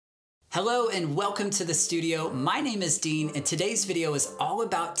Hello and welcome to the studio. My name is Dean and today's video is all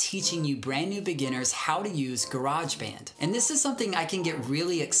about teaching you brand new beginners how to use GarageBand. And this is something I can get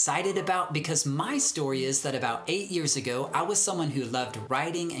really excited about because my story is that about 8 years ago, I was someone who loved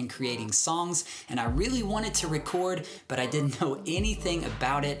writing and creating songs and I really wanted to record, but I didn't know anything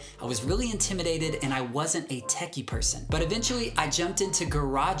about it. I was really intimidated and I wasn't a techie person. But eventually I jumped into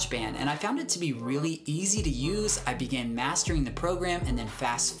GarageBand and I found it to be really easy to use. I began mastering the program and then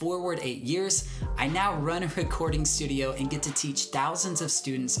fast forward 8 years, I now run a recording studio and get to teach thousands of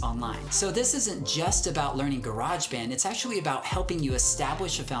students online. So this isn't just about learning GarageBand, it's actually about helping you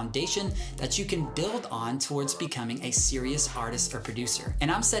establish a foundation that you can build on towards becoming a serious artist or producer.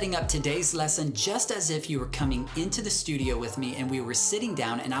 And I'm setting up today's lesson just as if you were coming into the studio with me and we were sitting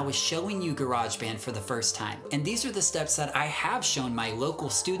down and I was showing you GarageBand for the first time. And these are the steps that I have shown my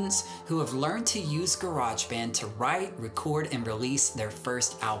local students who have learned to use GarageBand to write, record, and release their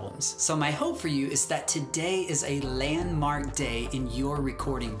first albums. So my hope for you is that today is a landmark day in your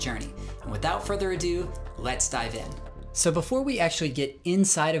recording journey. And without further ado, let's dive in. So before we actually get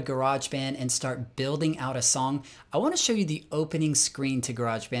inside of GarageBand and start building out a song, I want to show you the opening screen to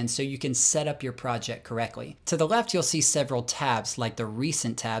GarageBand so you can set up your project correctly. To the left, you'll see several tabs like the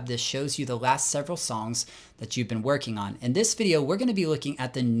Recent tab. This shows you the last several songs that you've been working on. In this video, we're going to be looking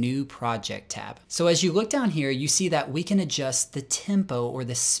at the New Project tab. So as you look down here, you see that we can adjust the tempo or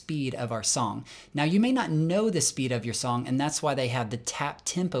the speed of our song. Now you may not know the speed of your song, and that's why they have the tap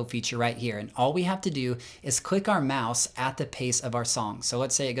tempo feature right here. And all we have to do is click our mouse at the pace of our song. So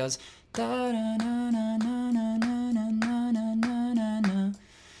let's say it goes da na na na na na na na na na na.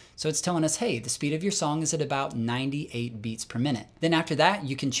 So it's telling us, hey, the speed of your song is at about 98 beats per minute. Then after that,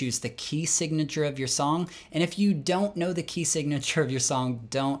 you can choose the key signature of your song. And if you don't know the key signature of your song,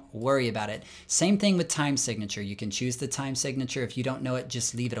 don't worry about it. Same thing with time signature. You can choose the time signature. If you don't know it,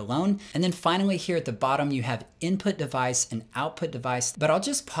 just leave it alone. And then finally here at the bottom, you have input device and output device. But I'll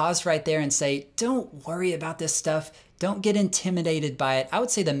just pause right there and say, don't worry about this stuff. Don't get intimidated by it. I would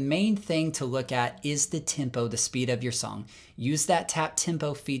say the main thing to look at is the tempo, the speed of your song. Use that tap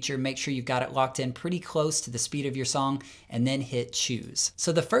tempo feature, make sure you've got it locked in pretty close to the speed of your song, and then hit choose.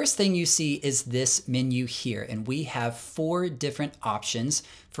 So the first thing you see is this menu here, and we have 4 different options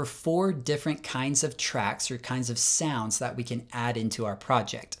for 4 different kinds of tracks or kinds of sounds that we can add into our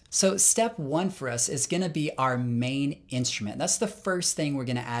project. So step 1 for us is going to be our main instrument. That's the first thing we're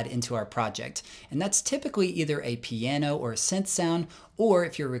going to add into our project. And that's typically either a piano or a synth sound, or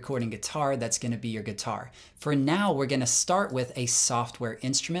if you're recording guitar, that's going to be your guitar. For now, we're going to start with a software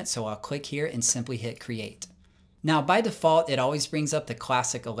instrument. So I'll click here and simply hit create. Now by default, it always brings up the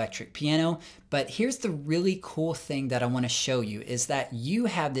classic electric piano, but here's the really cool thing that I want to show you is that you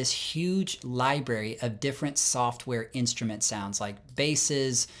have this huge library of different software instrument sounds like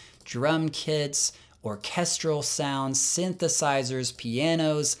basses, drum kits, orchestral sounds, synthesizers,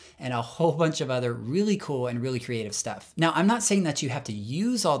 pianos, and a whole bunch of other really cool and really creative stuff. Now, I'm not saying that you have to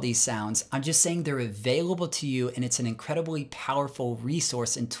use all these sounds. I'm just saying they're available to you and it's an incredibly powerful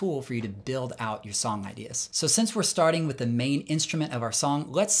resource and tool for you to build out your song ideas. So since we're starting with the main instrument of our song,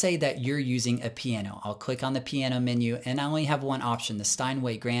 let's say that you're using a piano. I'll click on the piano menu and I only have one option, the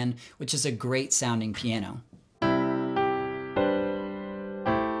Steinway Grand, which is a great sounding piano.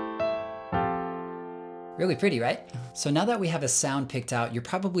 Really pretty, right? So now that we have a sound picked out, you're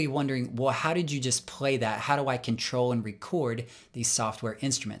probably wondering, well, how did you just play that? How do I control and record these software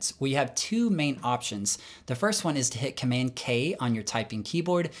instruments? Well, you have 2 main options. The first one is to hit Command K on your typing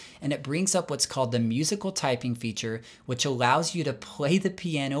keyboard, and it brings up what's called the musical typing feature, which allows you to play the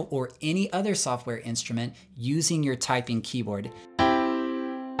piano or any other software instrument using your typing keyboard.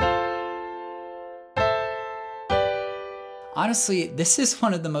 Honestly, this is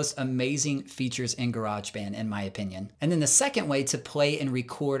one of the most amazing features in GarageBand, in my opinion. And then the second way to play and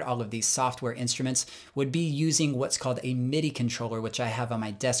record all of these software instruments would be using what's called a Midi controller, which I have on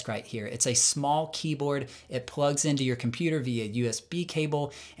my desk right here. It's a small keyboard. It plugs into your computer via USB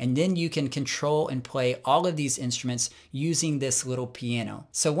cable, and then you can control and play all of these instruments using this little piano.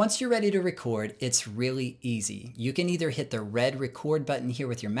 So once you're ready to record, it's really easy. You can either hit the red record button here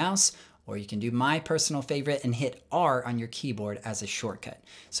with your mouse, or you can do my personal favorite and hit R on your keyboard as a shortcut.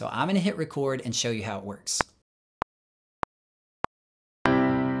 So I'm going to hit record and show you how it works.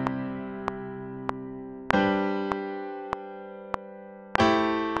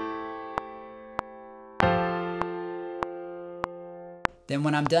 Then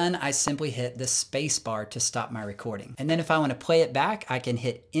when I'm done, I simply hit the space bar to stop my recording. And then if I want to play it back, I can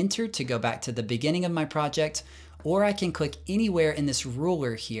hit enter to go back to the beginning of my project, or I can click anywhere in this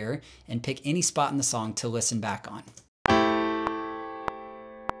ruler here and pick any spot in the song to listen back on.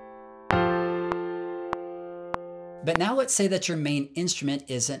 But now let's say that your main instrument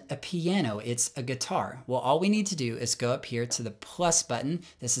isn't a piano, it's a guitar. Well, all we need to do is go up here to the plus button.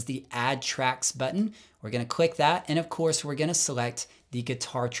 This is the Add Tracks button. We're gonna click that, and of course, we're gonna select the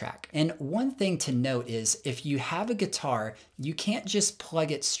guitar track. And one thing to note is if you have a guitar, you can't just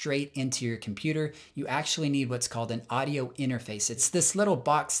plug it straight into your computer. You actually need what's called an audio interface. It's this little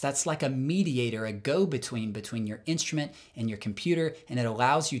box that's like a mediator, a go-between between your instrument and your computer, and it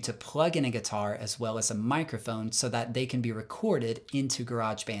allows you to plug in a guitar as well as a microphone so that they can be recorded into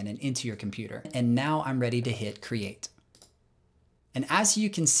GarageBand and into your computer. And now I'm ready to hit create. And as you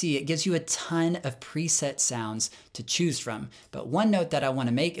can see, it gives you a ton of preset sounds to choose from. But one note that I want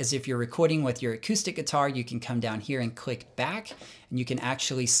to make is if you're recording with your acoustic guitar, you can come down here and click back, and you can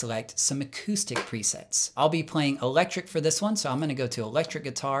actually select some acoustic presets. I'll be playing electric for this one, so I'm going to go to electric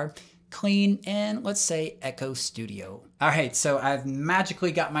guitar, clean, and let's say Echo Studio. All right, so I've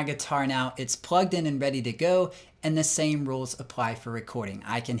magically got my guitar now. It's plugged in and ready to go. And the same rules apply for recording.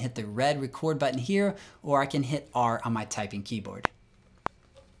 I can hit the red record button here, or I can hit R on my typing keyboard.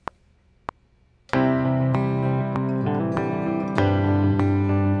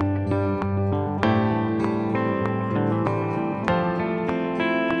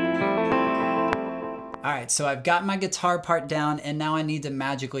 All right, so I've got my guitar part down, and now I need to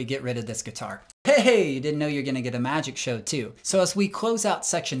magically get rid of this guitar. Hey, you didn't know you're gonna get a magic show too. So as we close out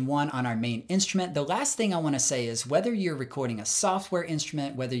section 1 on our main instrument, the last thing I wanna say is whether you're recording a software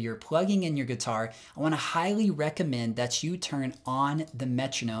instrument, whether you're plugging in your guitar, I wanna highly recommend that you turn on the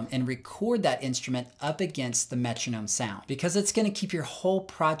metronome and record that instrument up against the metronome sound, because it's gonna keep your whole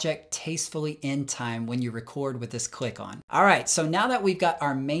project tastefully in time when you record with this click on. All right, so now that we've got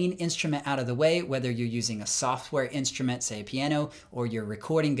our main instrument out of the way, whether you're using a software instrument, say a piano, or you're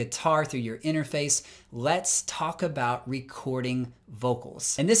recording guitar through your interface, let's talk about recording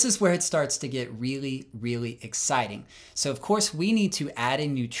vocals. And this is where it starts to get really, really exciting. So of course we need to add a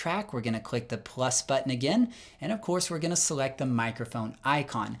new track. We're gonna click the plus button again. And of course we're gonna select the microphone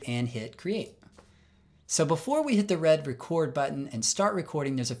icon and hit create. So before we hit the red record button and start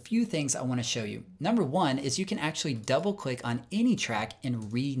recording, there's a few things I wanna show you. Number one is you can actually double click on any track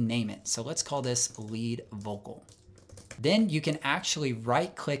and rename it. So let's call this lead vocal. Then you can actually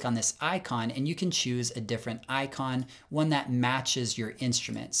right click on this icon and you can choose a different icon, one that matches your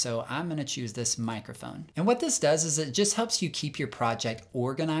instrument. So I'm gonna choose this microphone. And what this does is it just helps you keep your project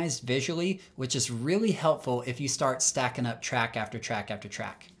organized visually, which is really helpful if you start stacking up track after track after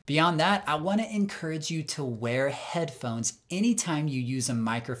track. Beyond that, I want to encourage you to wear headphones anytime you use a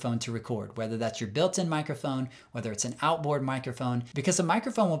microphone to record, whether that's your built-in microphone, whether it's an outboard microphone, because a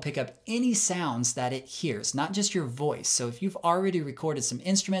microphone will pick up any sounds that it hears, not just your voice. So if you've already recorded some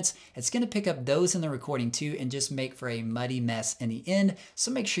instruments, it's going to pick up those in the recording too and just make for a muddy mess in the end.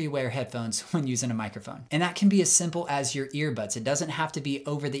 So make sure you wear headphones when using a microphone. And that can be as simple as your earbuds. It doesn't have to be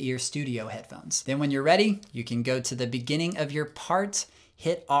over-the-ear studio headphones. Then when you're ready, you can go to the beginning of your part,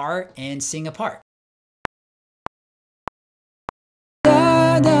 hit R and sing a part.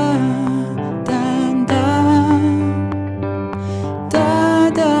 Da, da, da, da, da,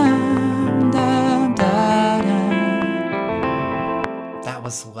 da, da, da. That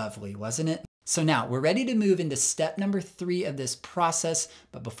was lovely, wasn't it? So now we're ready to move into step number 3 of this process.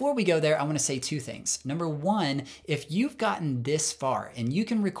 But before we go there, I want to say 2 things. Number 1, if you've gotten this far and you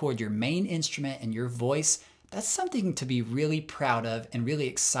can record your main instrument and your voice, that's something to be really proud of and really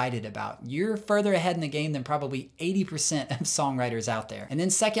excited about. You're further ahead in the game than probably 80% of songwriters out there. And then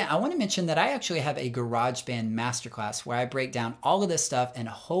second, I want to mention that I actually have a GarageBand Masterclass where I break down all of this stuff and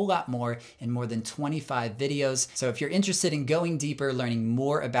a whole lot more in more than 25 videos. So if you're interested in going deeper, learning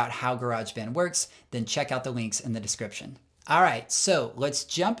more about how GarageBand works, then check out the links in the description. All right, so let's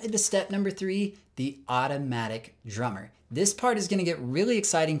jump into step number 3, the automatic drummer. This part is gonna get really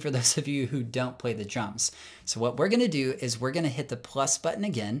exciting for those of you who don't play the drums. So what we're gonna do is we're gonna hit the plus button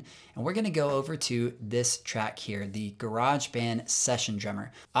again, and we're gonna go over to this track here, the GarageBand Session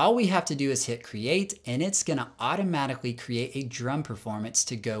Drummer. All we have to do is hit create, and it's gonna automatically create a drum performance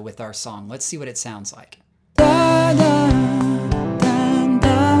to go with our song. Let's see what it sounds like. Da, da.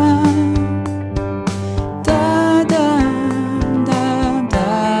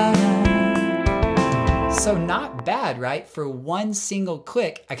 So not bad, right? For one single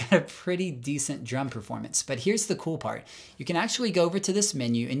click, I got a pretty decent drum performance. But here's the cool part. You can actually go over to this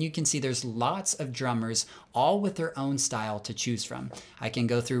menu and you can see there's lots of drummers, all with their own style to choose from. I can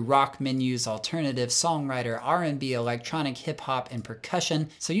go through rock menus, alternative, songwriter, R&B, electronic, hip hop, and percussion.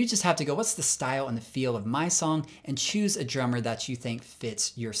 So you just have to go, what's the style and the feel of my song, and choose a drummer that you think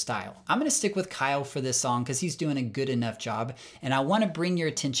fits your style. I'm gonna stick with Kyle for this song because he's doing a good enough job. And I wanna bring your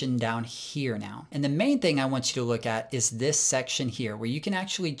attention down here now. And the main thing I want you to look at is this section here, where you can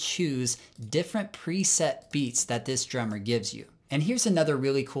actually choose different preset beats that this drummer gives you. And here's another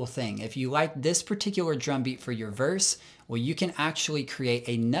really cool thing. If you like this particular drum beat for your verse, well, you can actually create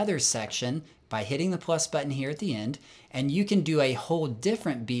another section by hitting the plus button here at the end, and you can do a whole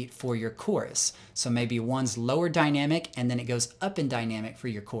different beat for your chorus. So maybe one's lower dynamic and then it goes up in dynamic for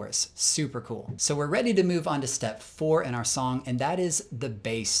your chorus. Super cool. So we're ready to move on to step 4 in our song, and that is the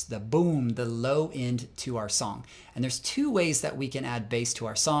bass, the boom, the low end to our song. And there's 2 ways that we can add bass to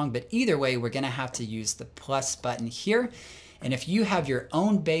our song, but either way, we're gonna have to use the plus button here. And if you have your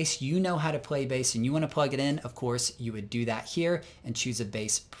own bass, you know how to play bass and you want to plug it in, of course, you would do that here and choose a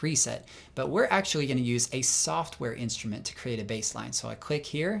bass preset. But we're actually going to use a software instrument to create a bass line. So I click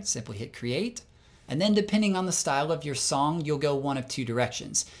here, simply hit create. And then depending on the style of your song, you'll go one of 2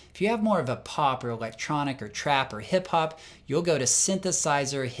 directions. If you have more of a pop or electronic or trap or hip hop, you'll go to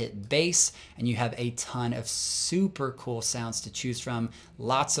synthesizer, hit bass, and you have a ton of super cool sounds to choose from.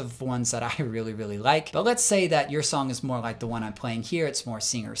 Lots of ones that I really like. But let's say that your song is more like the one I'm playing here. It's more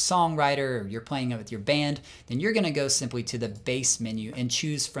singer-songwriter, or you're playing it with your band. Then you're gonna go simply to the bass menu and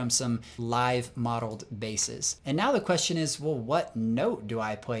choose from some live modeled basses. And now the question is, well, what note do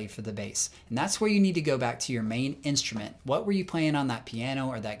I play for the bass? And that's where you need to go back to your main instrument. What were you playing on that piano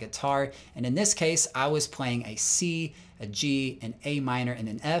or that guitar? And in this case, I was playing a C, a G, an A minor, and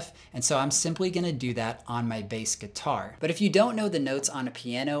an F, and so I'm simply gonna do that on my bass guitar. But if you don't know the notes on a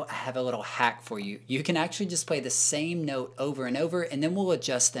piano, I have a little hack for you. You can actually just play the same note over and over, and then we'll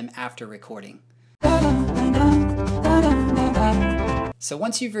adjust them after recording. So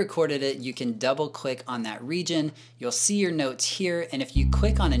once you've recorded it, you can double click on that region. You'll see your notes here, and if you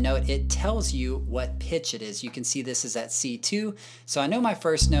click on a note, it tells you what pitch it is. You can see this is at C2. So I know my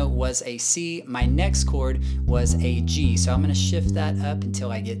first note was a C, my next chord was a G. So I'm gonna shift that up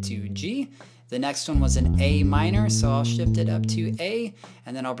until I get to G. The next one was an A minor, so I'll shift it up to A,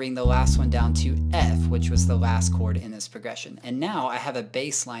 and then I'll bring the last one down to F, which was the last chord in this progression. And now I have a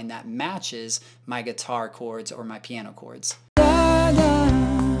bass line that matches my guitar chords or my piano chords.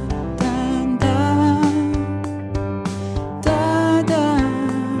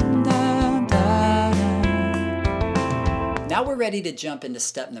 Now we're ready to jump into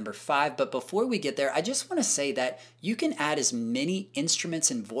step number 5, but before we get there, I just want to say that you can add as many instruments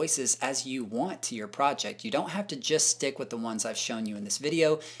and voices as you want to your project. You don't have to just stick with the ones I've shown you in this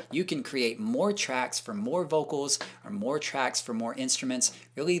video. You can create more tracks for more vocals or more tracks for more instruments.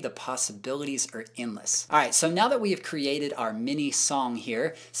 Really, the possibilities are endless. All right, so now that we have created our mini song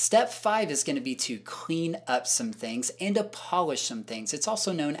here, step 5 is going to be to clean up some things and to polish some things. It's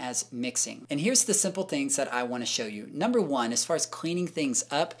also known as mixing. And here's the simple things that I want to show you. Number 1, as far as cleaning things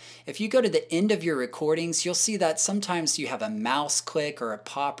up, if you go to the end of your recordings, you'll see that sometimes you have a mouse click or a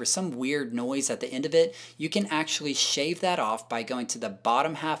pop or some weird noise at the end of it. You can actually shave that off by going to the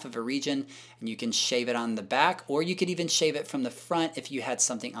bottom half of a region, and you can shave it on the back, or you could even shave it from the front if you had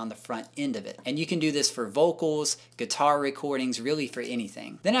something on the front end of it. And you can do this for vocals, guitar recordings, really for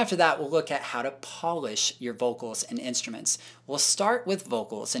anything. Then after that, we'll look at how to polish your vocals and instruments. We'll start with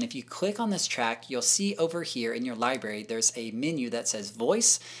vocals, and if you click on this track, you'll see over here in your library, there's a menu that says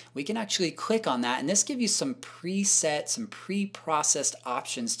voice. We can actually click on that, and this gives you some preset, some pre-processed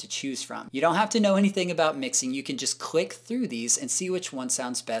options to choose from. You don't have to know anything about mixing. You can just click through these and see which one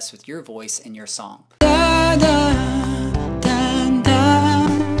sounds best with your voice and your song. Da, da, da, da.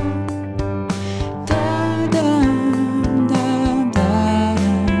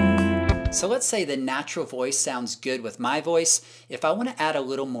 So let's say the natural voice sounds good with my voice. If I want to add a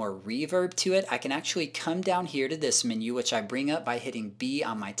little more reverb to it, I can actually come down here to this menu, which I bring up by hitting B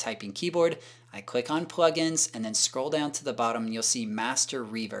on my typing keyboard. I click on plugins and then scroll down to the bottom and you'll see master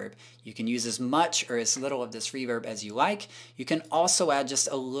reverb. You can use as much or as little of this reverb as you like. You can also add just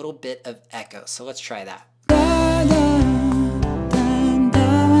a little bit of echo. So let's try that.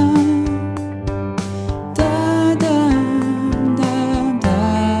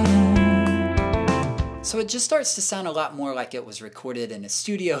 So it just starts to sound a lot more like it was recorded in a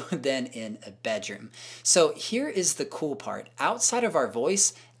studio than in a bedroom. So here is the cool part. Outside of our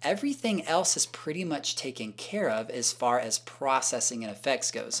voice, everything else is pretty much taken care of as far as processing and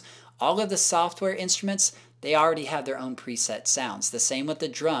effects goes. All of the software instruments, they already have their own preset sounds. The same with the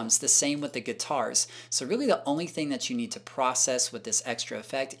drums, the same with the guitars. So really the only thing that you need to process with this extra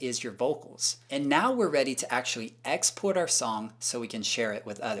effect is your vocals. And now we're ready to actually export our song so we can share it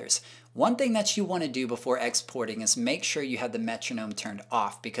with others. One thing that you want to do before exporting is make sure you have the metronome turned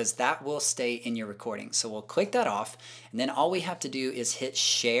off, because that will stay in your recording. So we'll click that off, and then all we have to do is hit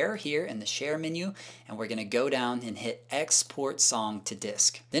share here in the share menu, and we're going to go down and hit export song to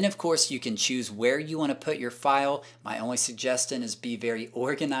disk. Then of course you can choose where you want to put your file. My only suggestion is be very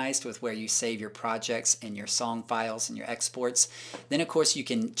organized with where you save your projects and your song files and your exports. Then of course you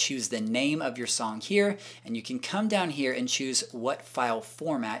can choose the name of your song here, and you can come down here and choose what file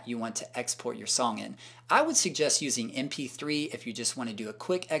format you want to export your song in. I would suggest using MP3 if you just want to do a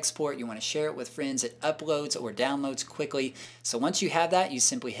quick export, you want to share it with friends, it uploads or downloads quickly. So once you have that, you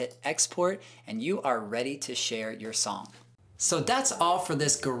simply hit export and you are ready to share your song. So that's all for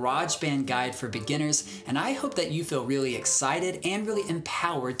this GarageBand guide for beginners, and I hope that you feel really excited and really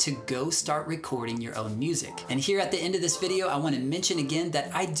empowered to go start recording your own music. And here at the end of this video, I want to mention again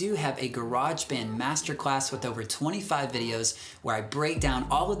that I do have a GarageBand Masterclass with over 25 videos where I break down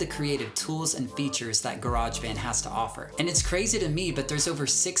all of the creative tools and features that GarageBand has to offer. And it's crazy to me, but there's over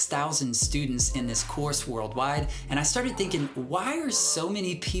 6,000 students in this course worldwide, and I started thinking, why are so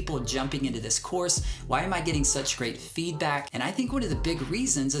many people jumping into this course? Why am I getting such great feedback? And I think one of the big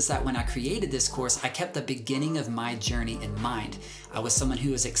reasons is that when I created this course, I kept the beginning of my journey in mind. I was someone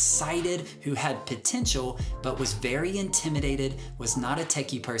who was excited, who had potential, but was very intimidated, was not a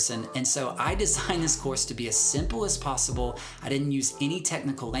techie person. And so I designed this course to be as simple as possible. I didn't use any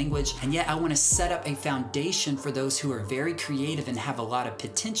technical language, and yet I want to set up a foundation for those who are very creative and have a lot of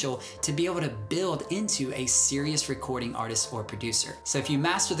potential to be able to build into a serious recording artist or producer. So if you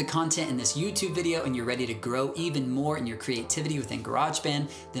master the content in this YouTube video and you're ready to grow even more in your creativity within GarageBand,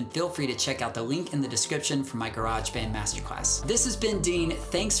 then feel free to check out the link in the description for my GarageBand Masterclass. This has been Dean.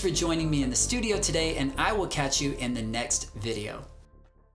 Thanks for joining me in the studio today, and I will catch you in the next video.